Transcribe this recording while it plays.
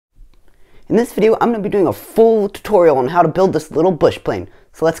In this video, I'm going to be doing a full tutorial on how to build this little bush plane.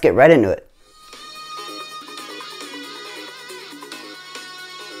 So let's get right into it.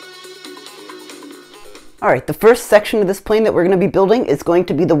 Alright, the first section of this plane that we're going to be building is going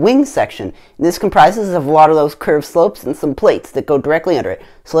to be the wing section. And this comprises of a lot of those curved slopes and some plates that go directly under it.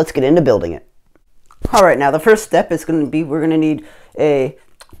 So let's get into building it. Alright, now the first step is going to be, we're going to need a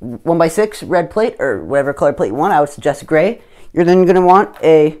 1x6 red plate, or whatever color plate you want. I would suggest gray. You're then going to want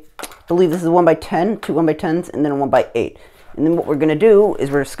I believe this is a 1x10, two 1x10s, and then a 1x8. And then what we're going to do is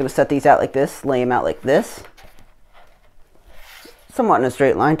we're just going to set these out like this, lay them out like this. Somewhat in a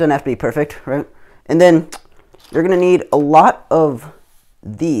straight line, doesn't have to be perfect, right? And then you're going to need a lot of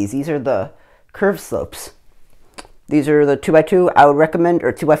these. These are the curved slopes. These are the 2x2 I would recommend,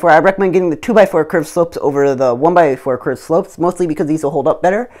 or 2x4. I would recommend getting the 2x4 curved slopes over the 1x4 curved slopes, mostly because these will hold up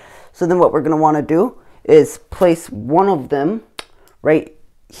better. So then what we're going to want to do is place one of them right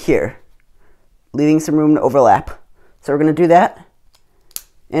here, leaving some room to overlap. So we're going to do that,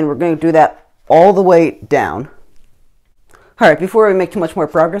 and we're going to do that all the way down. Alright, before we make too much more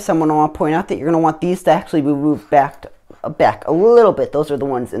progress, I'm going to want to point out that you're going to want these to actually be moved back a little bit. Those are the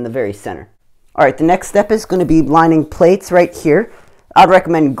ones in the very center. Alright, the next step is going to be lining plates right here. I'd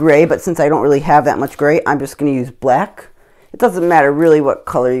recommend gray, but since I don't really have that much gray, I'm just going to use black. It doesn't matter really what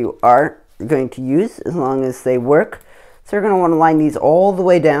color you are going to use, as long as they work. So you're going to want to line these all the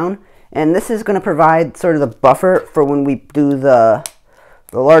way down, and this is going to provide sort of the buffer for when we do the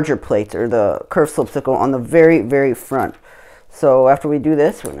larger plates, or the curved slopes that go on the very, very front. So after we do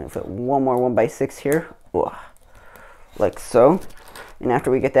this, we're going to put one more 1x6 here, like so. And after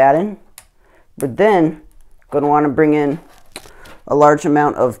we get that in, we're then going to want to bring in a large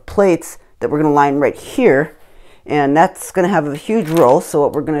amount of plates that we're going to line right here. And that's going to have a huge roll. So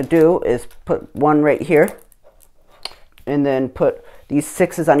what we're going to do is put one right here, and then put these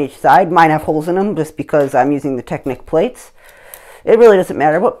 6s on each side. Mine have holes in them just because I'm using the Technic plates. It really doesn't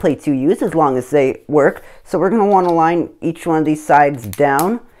matter what plates you use as long as they work. So we're going to want to line each one of these sides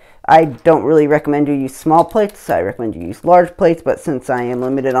down. I don't really recommend you use small plates. I recommend you use large plates, but since I am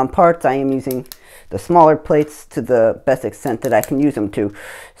limited on parts, I am using the smaller plates to the best extent that I can use them to.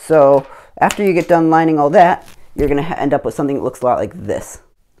 So after you get done lining all that, you're going to end up with something that looks a lot like this.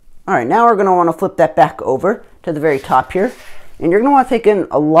 Alright, now we're going to want to flip that back over to the very top here. And you're going to want to take in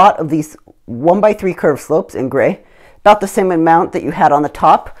a lot of these 1x3 curved slopes in gray. About the same amount that you had on the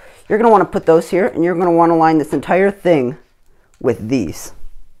top. You're going to want to put those here, and you're going to want to line this entire thing with these.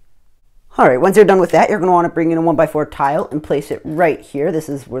 Alright, once you're done with that, you're going to want to bring in a 1x4 tile and place it right here. This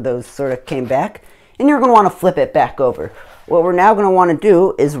is where those sort of came back. And you're going to want to flip it back over. What we're now going to want to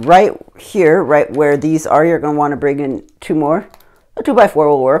do is right here, right where these are, you're going to want to bring in two more. A 2x4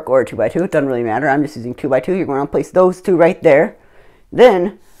 will work, or a 2x2. It doesn't really matter. I'm just using 2x2. You're going to place those two right there.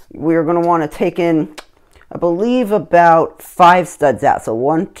 Then we're going to want to take in, I believe, about 5 studs out. So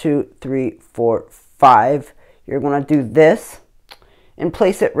 1, 2, 3, 4, 5. You're going to do this and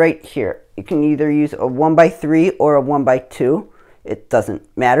place it right here. You can either use a 1x3 or a 1x2. It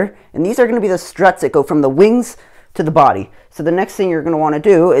doesn't matter. And these are going to be the struts that go from the wings to the body. So the next thing you're going to want to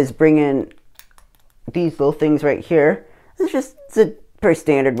do is bring in these little things right here. It's a pretty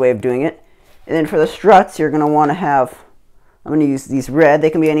standard way of doing it. And then for the struts, you're going to want to have, I'm going to use these red.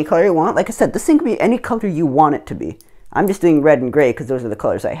 They can be any color you want. Like I said, this thing can be any color you want it to be. I'm just doing red and gray because those are the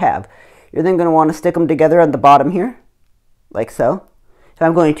colors I have. You're then going to want to stick them together on the bottom here, like so. If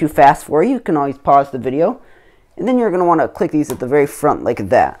I'm going too fast for you, you can always pause the video. And then you're going to want to click these at the very front like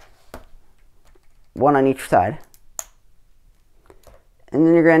that. One on each side. And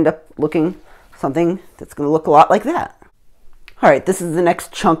then you're going to end up looking something that's going to look a lot like that. Alright, this is the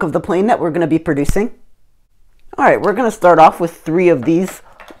next chunk of the plane that we're going to be producing. Alright, we're going to start off with 3 of these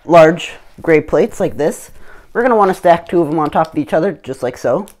large gray plates like this. We're going to want to stack 2 of them on top of each other, just like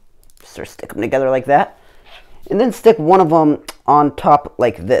so. Just sort of stick them together like that. And then stick one of them on top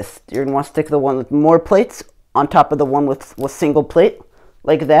like this. You're going to want to stick the one with more plates on top of the one with single plate,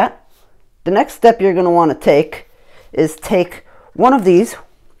 like that. The next step you're going to want to take is take one of these.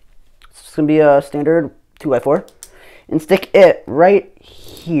 It's going to be a standard 2x4. And stick it right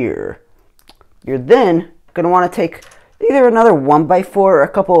here. You're then going to want to take either another 1x4 or a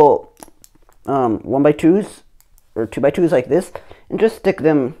couple 1x2s or 2x2s like this, and just stick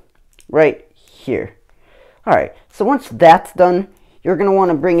them right here. Alright, so once that's done, you're going to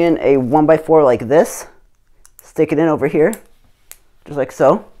want to bring in a 1x4 like this, stick it in over here, just like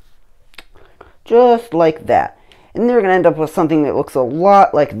so, just like that. And then you're going to end up with something that looks a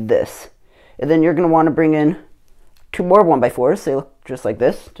lot like this. And then you're going to want to bring in 2 more 1x4s, they look just like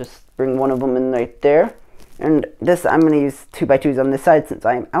this. Just bring one of them in right there, And this, I'm going to use 2x2s on this side since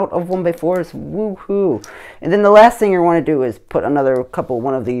I'm out of 1x4s. Woohoo! And then the last thing you want to do is put another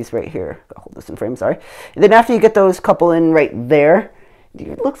one of these right here. I'll hold this in frame, sorry. And then after you get those couple in right there,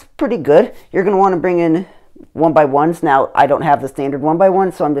 it looks pretty good. You're going to want to bring in 1x1s. Now, I don't have the standard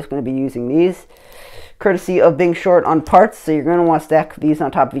 1x1, so I'm just going to be using these, courtesy of being short on parts. So you're going to want to stack these on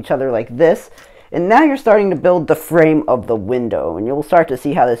top of each other like this. And now you're starting to build the frame of the window, and you'll start to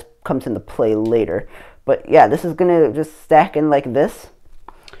see how this comes into play later. But yeah, this is going to just stack in like this,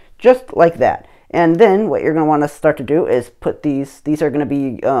 just like that. And then what you're going to want to start to do is put these are going to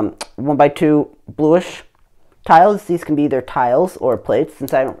be 1x2 bluish tiles. These can be either tiles or plates.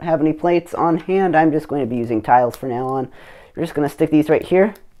 Since I don't have any plates on hand, I'm just going to be using tiles for now on. You're just going to stick these right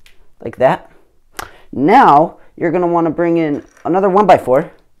here, like that. Now, you're going to want to bring in another 1x4,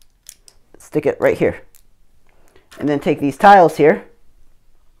 stick it right here. And then take these tiles here,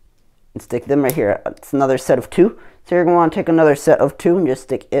 and stick them right here. It's another set of 2. So you're going to want to take another set of 2 and just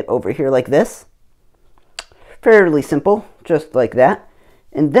stick it over here like this. Fairly simple, just like that.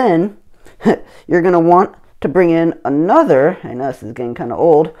 And then you're going to want to bring in another, I know this is getting kind of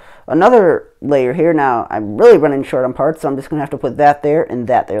old, another layer here. Now I'm really running short on parts, so I'm just going to have to put that there and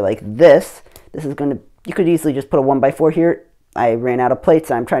that there like this. This is going to, you could easily just put a 1x4 here. I ran out of plates,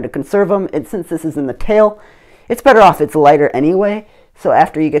 I'm trying to conserve them, and since this is in the tail, it's better off it's lighter anyway. So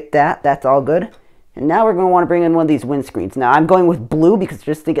after you get that, that's all good. And now we're going to want to bring in one of these windscreens. Now I'm going with blue because I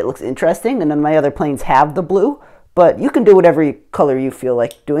just think it looks interesting, and then my other planes have the blue, but you can do whatever color you feel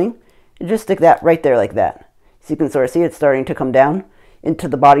like doing. And just stick that right there like that. So you can sort of see it's starting to come down into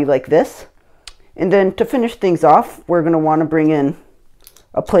the body like this. And then to finish things off, we're going to want to bring in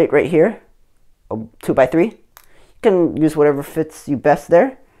a plate right here, a 2x3. You can use whatever fits you best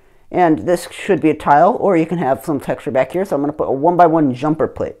there. And this should be a tile, or you can have some texture back here. So I'm going to put a 1x1 jumper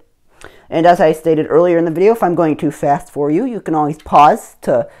plate. And as I stated earlier in the video, if I'm going too fast for you, you can always pause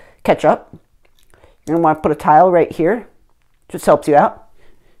to catch up. You're going to want to put a tile right here. Just helps you out.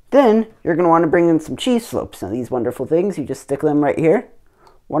 Then you're going to want to bring in some cheese slopes. Now these wonderful things, you just stick them right here,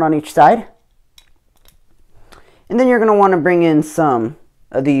 one on each side. And then you're going to want to bring in some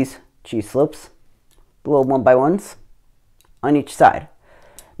of these cheese slopes, the little 1x1s on each side.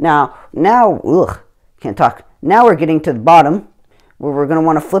 Now, can't talk. Now we're getting to the bottom where we're going to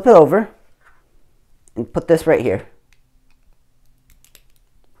want to flip it over and put this right here.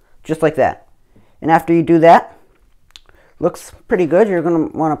 Just like that. And after you do that, looks pretty good. You're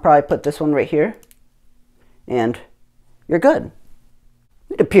going to want to probably put this one right here. And you're good.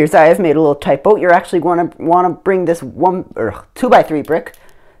 It appears I have made a little typo. You're actually going to want to bring this 2x3 brick,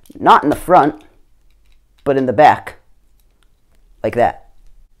 not in the front, but in the back. Like that.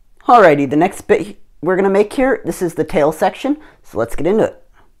 Alrighty, the next bit we're going to make here, this is the tail section, so let's get into it.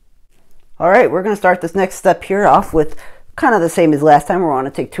 Alright, we're going to start this next step here off with kind of the same as last time. We're going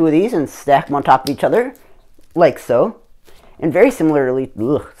to take 2 of these and stack them on top of each other, like so. And very similarly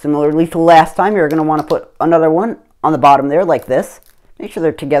to last time, you're going to want to put another one on the bottom there, like this. Make sure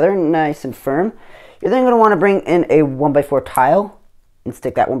they're together, nice and firm. You're then going to want to bring in a 1x4 tile and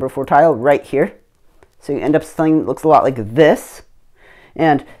stick that 1x4 tile right here. So you end up something that looks a lot like this.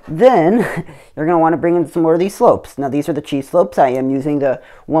 And then you're going to want to bring in some more of these slopes. Now these are the cheese slopes. I am using the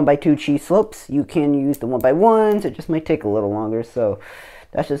 1x2 cheese slopes. You can use the 1x1s. It just might take a little longer. So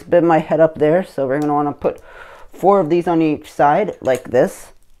that's just a bit of my head up there. So we're going to want to put 4 of these on each side like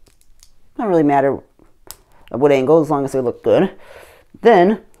this. Not really matter at what angle as long as they look good.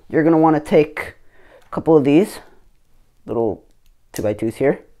 Then you're going to want to take a couple of these little 2x2s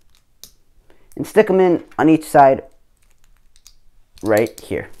here and stick them in on each side right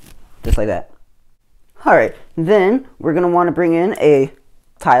here, just like that. Alright, then we're going to want to bring in a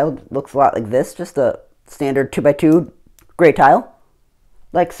tile that looks a lot like this, just a standard 2x2 gray tile,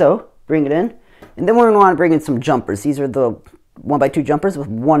 like so. Bring it in, and then we're going to want to bring in some jumpers. These are the 1x2 jumpers with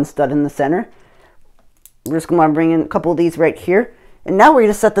 1 stud in the center. We're just going to want to bring in a couple of these right here, and now we're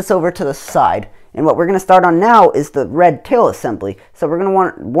going to set this over to the side. And what we're going to start on now is the red tail assembly. So we're going to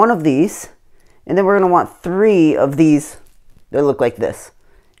want 1 of these, and then we're going to want 3 of these that look like this.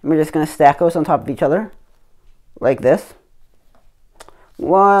 And we're just going to stack those on top of each other, like this.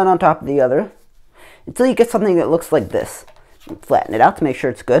 One on top of the other, until you get something that looks like this. Flatten it out to make sure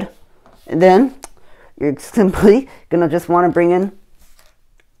it's good. And then you're simply going to just want to bring in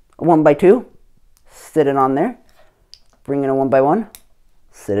a 1x2, sit it on there. Bring in a 1x1,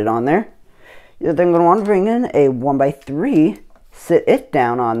 sit it on there. You're then going to want to bring in a 1x3, sit it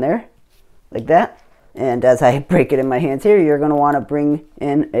down on there, like that. And as I break it in my hands here, you're going to want to bring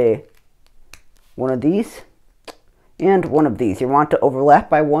in one of these and one of these. You want to overlap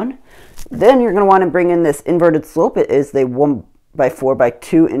by one. Then you're going to want to bring in this inverted slope. It is the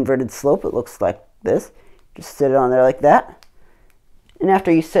 1x4x2 inverted slope. It looks like this. Just sit it on there like that. And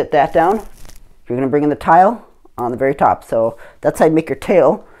after you sit that down, you're going to bring in the tile on the very top. So that's how you make your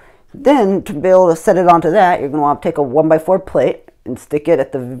tail. Then to be able to set it onto that, you're going to want to take a 1x4 plate and stick it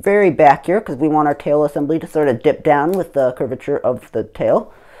at the very back here, because we want our tail assembly to sort of dip down with the curvature of the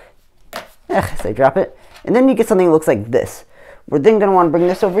tail. So you drop it. And then you get something that looks like this. We're then going to want to bring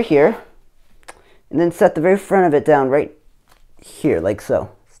this over here and then set the very front of it down right here, like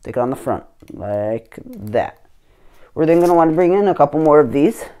so. Stick it on the front, like that. We're then going to want to bring in a couple more of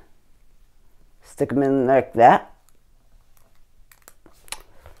these. Stick them in like that.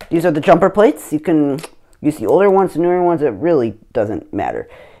 These are the jumper plates. You can use the older ones, the newer ones, it really doesn't matter.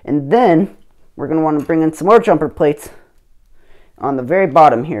 And then we're going to want to bring in some more jumper plates on the very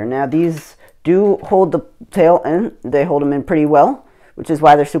bottom here. Now these do hold the tail in. They hold them in pretty well, which is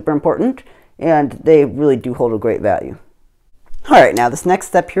why they're super important, and they really do hold a great value. Alright, now this next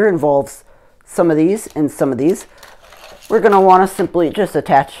step here involves some of these and some of these. We're going to want to simply just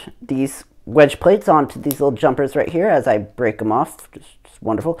attach these wedge plates onto these little jumpers right here as I break them off. Just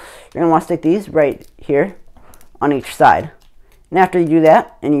wonderful. You're going to want to stick these right here on each side. And after you do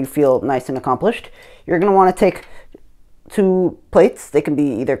that and you feel nice and accomplished, you're going to want to take two plates. They can be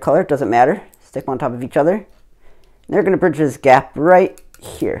either color, it doesn't matter. Stick them on top of each other. And they're going to bridge this gap right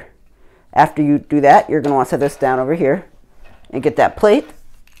here. After you do that, you're going to want to set this down over here and get that plate.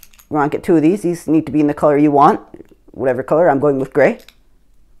 You want to get two of these. These need to be in the color you want, whatever color. I'm going with gray.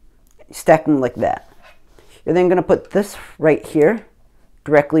 Stack them like that. You're then going to put this right here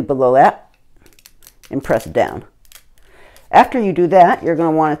directly below that and press down. After you do that, you're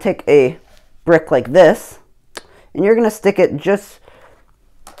going to want to take a brick like this and you're going to stick it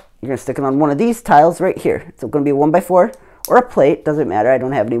on one of these tiles right here. It's going to be a 1x4 or a plate, doesn't matter. I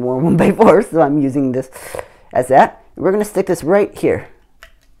don't have any more 1x4s, so I'm using this as that. And we're going to stick this right here.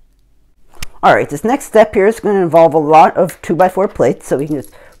 Alright, this next step here is going to involve a lot of 2x4 plates, so we can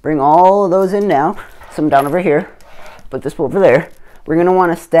just bring all of those in now. Some down over here, put this over there. We're going to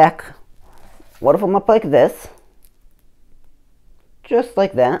want to stack one of them up like this, just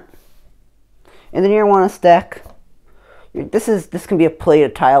like that. And then you're going to want to stack, this can be a plate, a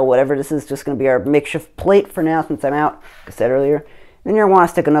tile, whatever. This is just going to be our makeshift plate for now since I'm out, like I said earlier. Then you're going to want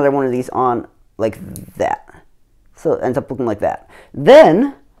to stick another one of these on like that. So it ends up looking like that.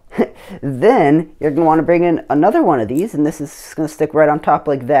 Then you're going to want to bring in another one of these, and this is going to stick right on top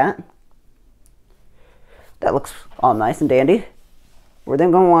like that. That looks all nice and dandy. We're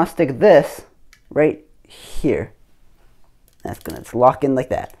then going to want to stick this right here. That's going to lock in like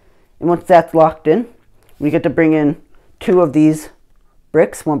that. And once that's locked in, we get to bring in two of these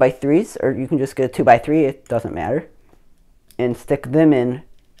bricks, 1x3s, or you can just get a 2x3, it doesn't matter, and stick them in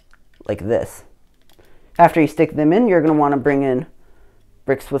like this. After you stick them in, you're going to want to bring in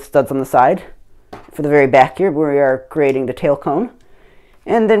bricks with studs on the side. For the very back here, we are creating the tail cone.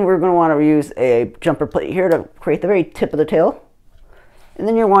 And then we're going to want to use a jumper plate here to create the very tip of the tail. And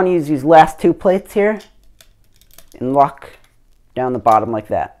then you want to use these last two plates here and lock down the bottom like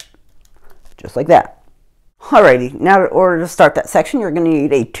that. Just like that. Alrighty, now in order to start that section, you're going to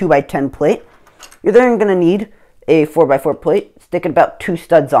need a 2x10 plate. You're then going to need a 4x4 plate. Stick about 2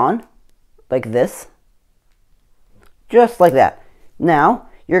 studs on, like this. Just like that. Now,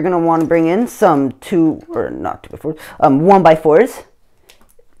 you're going to want to bring in some 1x4s.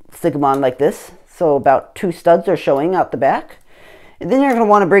 Stick them on like this. So about 2 studs are showing out the back. And then you're going to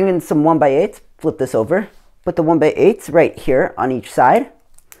want to bring in some 1x8s. Flip this over. Put the 1x8s right here on each side.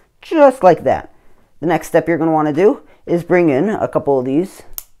 Just like that. The next step you're going to want to do is bring in a couple of these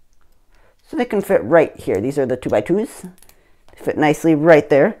so they can fit right here. These are the 2x2s. They fit nicely right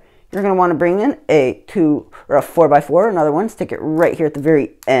there. You're going to want to bring in a 4x4, another one, stick it right here at the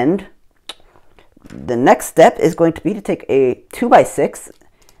very end. The next step is going to be to take a 2x6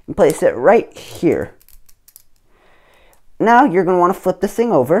 and place it right here. Now you're going to want to flip this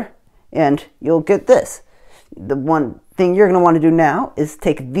thing over and you'll get this. The one thing you're going to want to do now is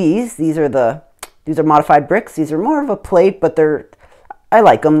take these. These are modified bricks. These are more of a plate, but I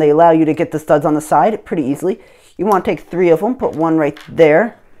like them. They allow you to get the studs on the side pretty easily. You want to take 3 of them, put one right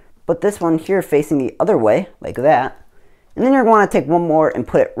there. Put this one here facing the other way, like that. And then you're going to want to take one more and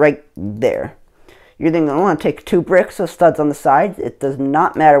put it right there. You're then going to want to take 2 bricks with studs on the sides. It does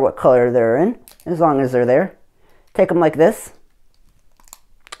not matter what color they're in, as long as they're there. Take them like this.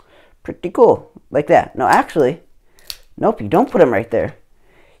 Pretty cool, like that. No, actually, nope, you don't put them right there.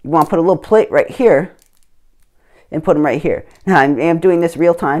 You want to put a little plate right here and put them right here. Now, I am doing this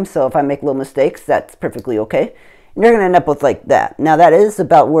real time, so if I make little mistakes, that's perfectly okay. And you're going to end up with like that. Now that is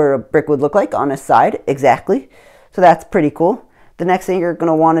about where a brick would look like on a side, exactly. So that's pretty cool. The next thing you're going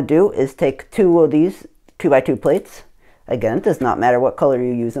to want to do is take 2 of these 2x2 plates. Again, it does not matter what color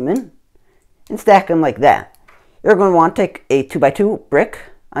you use them in. And stack them like that. You're going to want to take a 2x2 brick.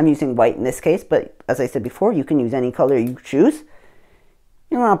 I'm using white in this case, but as I said before, you can use any color you choose.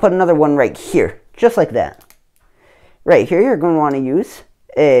 You want to put another one right here, just like that. Right here, you're going to want to use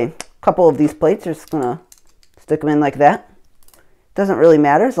a couple of these plates. You're just going to stick them in like that. Doesn't really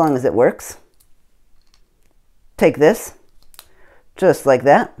matter as long as it works. Take this, just like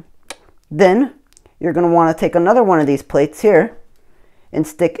that. Then you're going to want to take another one of these plates here and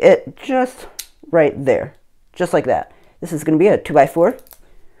stick it just right there, just like that. This is going to be a 2x4.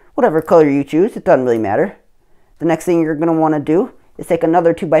 Whatever color you choose, it doesn't really matter. The next thing you're going to want to do is take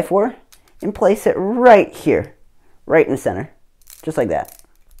another 2x4 and place it right here, right in the center, just like that.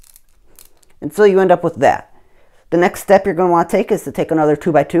 And so you end up with that. The next step you're going to want to take is to take another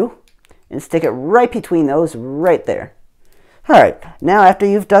 2x2 and stick it right between those, right there. Alright, now after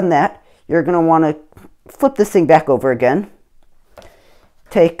you've done that, you're going to want to flip this thing back over again.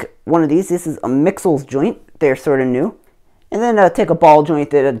 Take one of these. This is a Mixels joint. They're sort of new. And then take a ball joint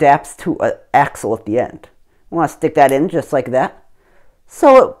that adapts to an axle at the end. I want to stick that in just like that.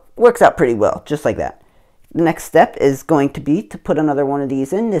 So it works out pretty well, just like that. The next step is going to be to put another one of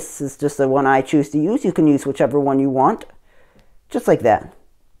these in. This is just the one I choose to use. You can use whichever one you want, just like that.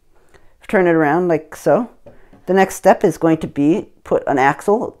 Turn it around like so. The next step is going to be put an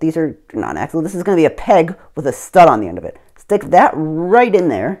axle. These are not an axle. This is going to be a peg with a stud on the end of it. Stick that right in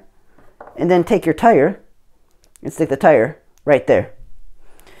there, and then take your tire and stick the tire right there.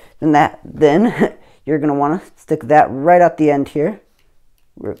 Then you're going to want to stick that right at the end here,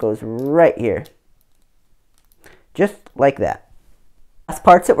 where it goes right here. Just like that. Last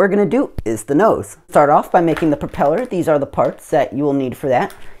parts that we're going to do is the nose. Start off by making the propeller. These are the parts that you will need for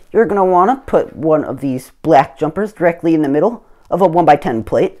that. You're going to want to put one of these black jumpers directly in the middle of a 1x10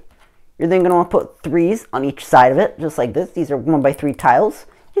 plate. You're then going to want to put 3s on each side of it, just like this. These are 1x3 tiles.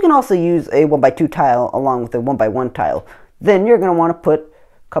 You can also use a 1x2 tile along with a 1x1 tile. Then you're going to want to put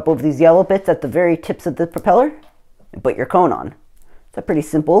a couple of these yellow bits at the very tips of the propeller and put your cone on. It's a pretty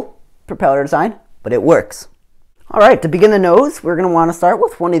simple propeller design, but it works. Alright, to begin the nose, we're going to want to start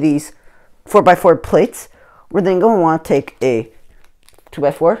with one of these 4x4 plates. We're then going to want to take a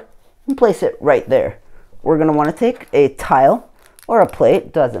 2x4 and place it right there. We're going to want to take a tile or a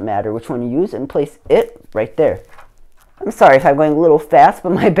plate, doesn't matter which one you use, and place it right there. I'm sorry if I'm going a little fast,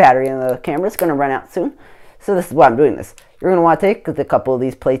 but my battery in the camera is going to run out soon. So this is why I'm doing this. You're going to want to take a couple of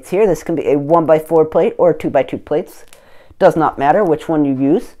these plates here. This can be a 1x4 plate or 2x2 plates. Does not matter which one you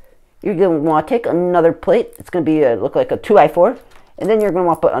use. You're going to want to take another plate. It's going to be look like a 2x4. And then you're going to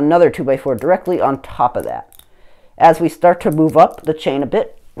want to put another 2x4 directly on top of that. As we start to move up the chain a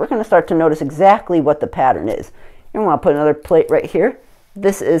bit, we're going to start to notice exactly what the pattern is. You're going to want to put another plate right here.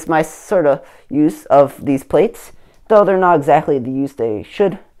 This is my sort of use of these plates. Though they're not exactly the use they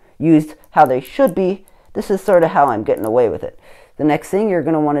should, used how they should be, this is sort of how I'm getting away with it. The next thing you're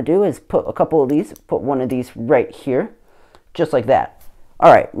going to want to do is put a couple of these, put one of these right here, just like that.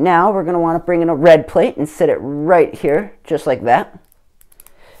 Alright, now we're going to want to bring in a red plate and sit it right here, just like that.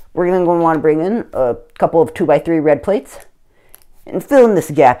 We're then going to want to bring in a couple of 2x3 red plates and fill in this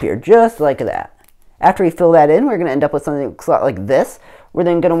gap here, just like that. After we fill that in, we're going to end up with something that looks a lot like this. We're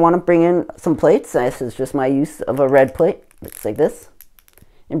then going to want to bring in some plates. This is just my use of a red plate. Looks like this.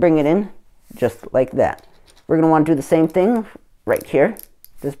 And bring it in just like that. We're going to want to do the same thing right here.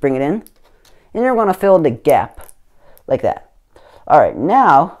 Just bring it in. And then we're going to fill the gap like that. Alright,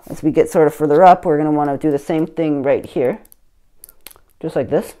 now as we get sort of further up, we're going to want to do the same thing right here. Just like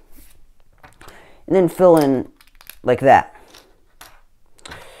this. And then fill in like that.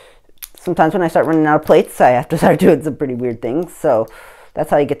 Sometimes when I start running out of plates, I have to start doing some pretty weird things. So that's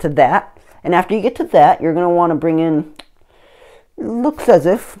how you get to that. And after you get to that, you're going to want to bring in, it looks as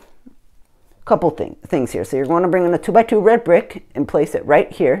if, a couple things here. So you're going to bring in a 2x2 red brick and place it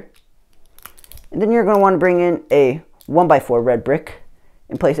right here. And then you're going to want to bring in a 1x4 red brick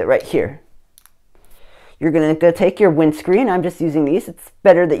and place it right here. You're going to take your windscreen. I'm just using these. It's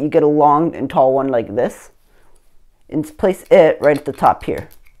better that you get a long and tall one like this. And place it right at the top here.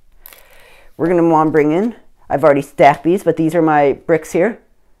 We're going to want to bring in, I've already stacked these, but these are my bricks here.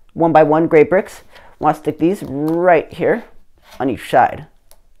 1x1 gray bricks. Want to stick these right here on each side.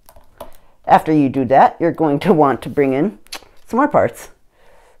 After you do that, you're going to want to bring in some more parts,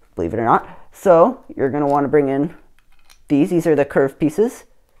 believe it or not. So you're going to want to bring in these. These are the curved pieces.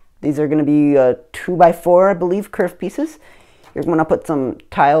 These are going to be 2x4, I believe, curved pieces. You're going to put some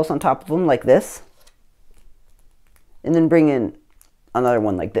tiles on top of them like this. and then bring in another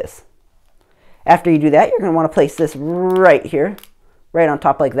one like this. After you do that, you're going to want to place this right here, right on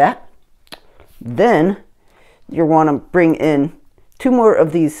top like that. Then you want to bring in 2 more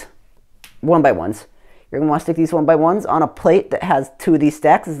of these 1x1s. You're going to want to stick these 1x1s on a plate that has 2 of these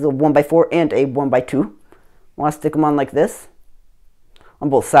stacks. This is a 1x4 and a 1x2. You want to stick them on like this on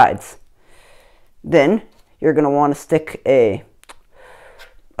both sides. Then you're going to want to stick a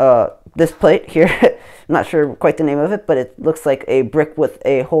this plate here. I'm not sure quite the name of it, but it looks like a brick with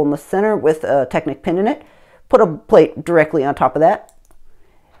a hole in the center with a Technic pin in it. Put a plate directly on top of that,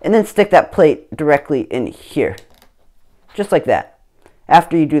 and then stick that plate directly in here, just like that.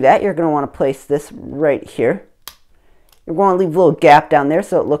 After you do that, you're going to want to place this right here. You're going to leave a little gap down there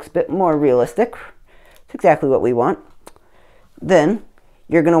so it looks a bit more realistic. It's exactly what we want. Then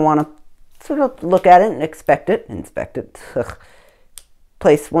you're going to want to sort of look at it and inspect it.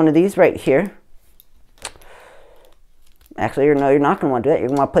 Place one of these right here. Actually, no, you're not going to want to do that. You're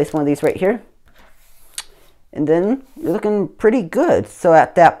going to want to place one of these right here. And then you're looking pretty good. So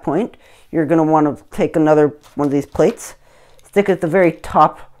at that point, you're going to want to take another one of these plates, stick it at the very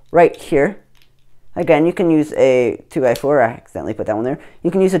top right here. Again, you can use a 2x4. I accidentally put that one there. You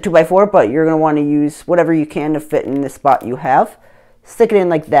can use a 2x4, but you're going to want to use whatever you can to fit in the spot you have. Stick it in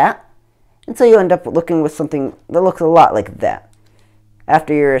like that until you end up looking with something that looks a lot like that.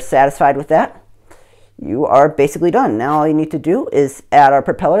 After you're satisfied with that, you are basically done. Now all you need to do is add our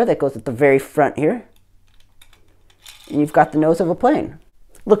propeller that goes at the very front here. And you've got the nose of a plane.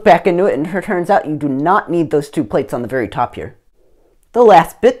 Look back into it and it turns out you do not need those 2 plates on the very top here. The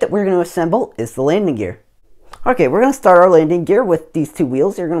last bit that we're going to assemble is the landing gear. Okay, we're going to start our landing gear with these 2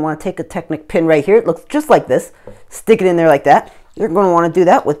 wheels. You're going to want to take a Technic pin right here. It looks just like this. Stick it in there like that. You're going to want to do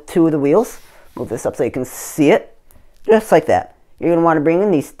that with 2 of the wheels. Move this up so you can see it. Just like that. You're going to want to bring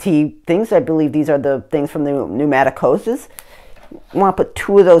in these T things. I believe these are the things from the pneumatic hoses. You want to put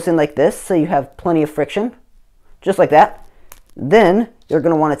 2 of those in like this so you have plenty of friction. Just like that. Then you're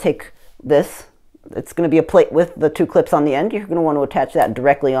going to want to take this. It's going to be a plate with the 2 clips on the end. You're going to want to attach that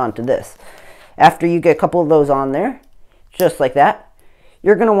directly onto this. After you get a couple of those on there, just like that,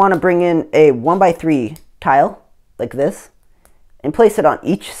 you're going to want to bring in a 1x3 tile like this and place it on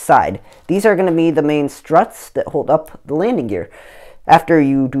each side. These are going to be the main struts that hold up the landing gear. After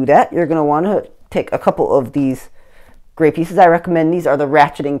you do that, you're going to want to take a couple of these gray pieces. I recommend these are the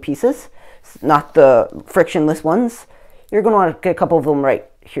ratcheting pieces, not the frictionless ones. You're going to want to get a couple of them right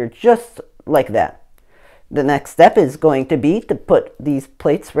here, just like that. The next step is going to be to put these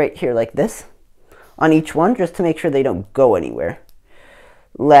plates right here like this on each one, just to make sure they don't go anywhere.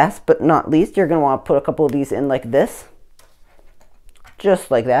 Last but not least, you're going to want to put a couple of these in like this.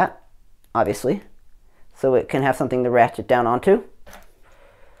 Just like that, obviously, so it can have something to ratchet down onto.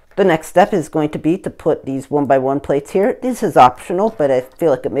 The next step is going to be to put these 1x1 plates here. This is optional, but I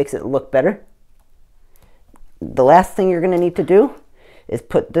feel like it makes it look better. The last thing you're going to need to do is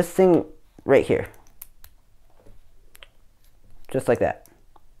put this thing right here. Just like that.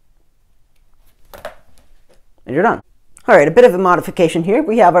 And you're done. Alright, a bit of a modification here.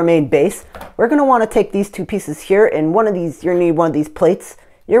 We have our main base. We're going to want to take these 2 pieces here, and one of these, you're going to need one of these plates.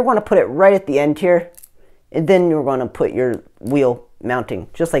 You're going to put it right at the end here, and then you're going to put your wheel mounting,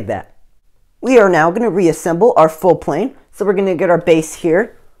 just like that. We are now going to reassemble our full plane. So we're going to get our base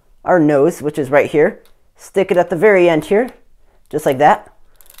here, our nose, which is right here. Stick it at the very end here, just like that.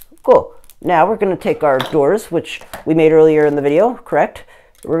 Cool. Now we're going to take our doors, which we made earlier in the video, correct?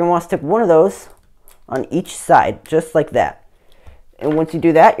 We're going to want to stick one of those on each side, just like that. And once you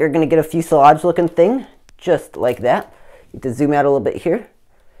do that, you're going to get a fuselage looking thing, just like that. You have to zoom out a little bit here.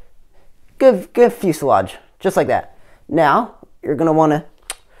 Give fuselage, just like that. Now, you're going to want to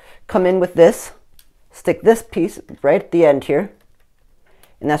come in with this, stick this piece right at the end here,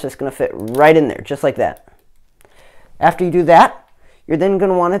 and that's just going to fit right in there, just like that. After you do that, you're then going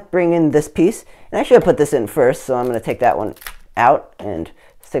to want to bring in this piece. And I should have put this in first, so I'm going to take that one out and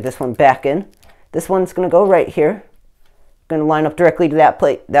stick this one back in. This one's going to go right here. Going to line up directly to that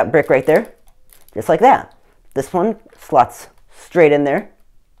plate, that brick right there, just like that. This one slots straight in there,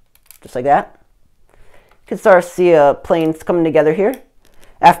 just like that. You can start to see planes coming together here.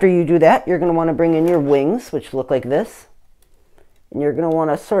 After you do that, you're going to want to bring in your wings, which look like this. And you're going to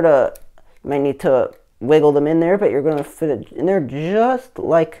want to sort of, you might need to wiggle them in there, but you're going to fit it in there just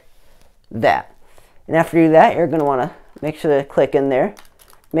like that. And after you do that, you're going to want to make sure they click in there.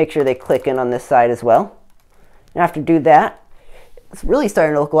 Make sure they click in on this side as well. And after you do that, it's really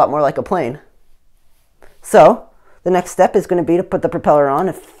starting to look a lot more like a plane. So the next step is going to be to put the propeller on.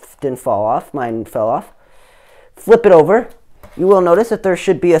 If it didn't fall off, mine fell off. Flip it over. You will notice that there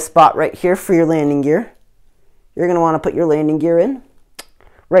should be a spot right here for your landing gear. you're going to want to put your landing gear in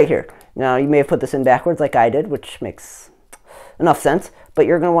right here. Now, you may have put this in backwards like I did, which makes enough sense, but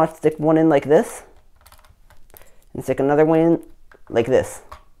you're going to want to stick one in like this and stick another one in like this.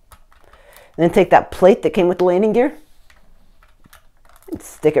 And then take that plate that came with the landing gear and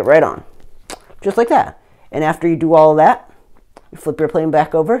stick it right on, just like that. And after you do all of that, you flip your plane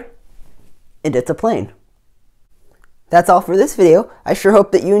back over, and it's a plane. That's all for this video. I sure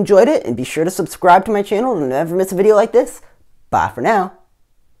hope that you enjoyed it, and be sure to subscribe to my channel to never miss a video like this. Bye for now.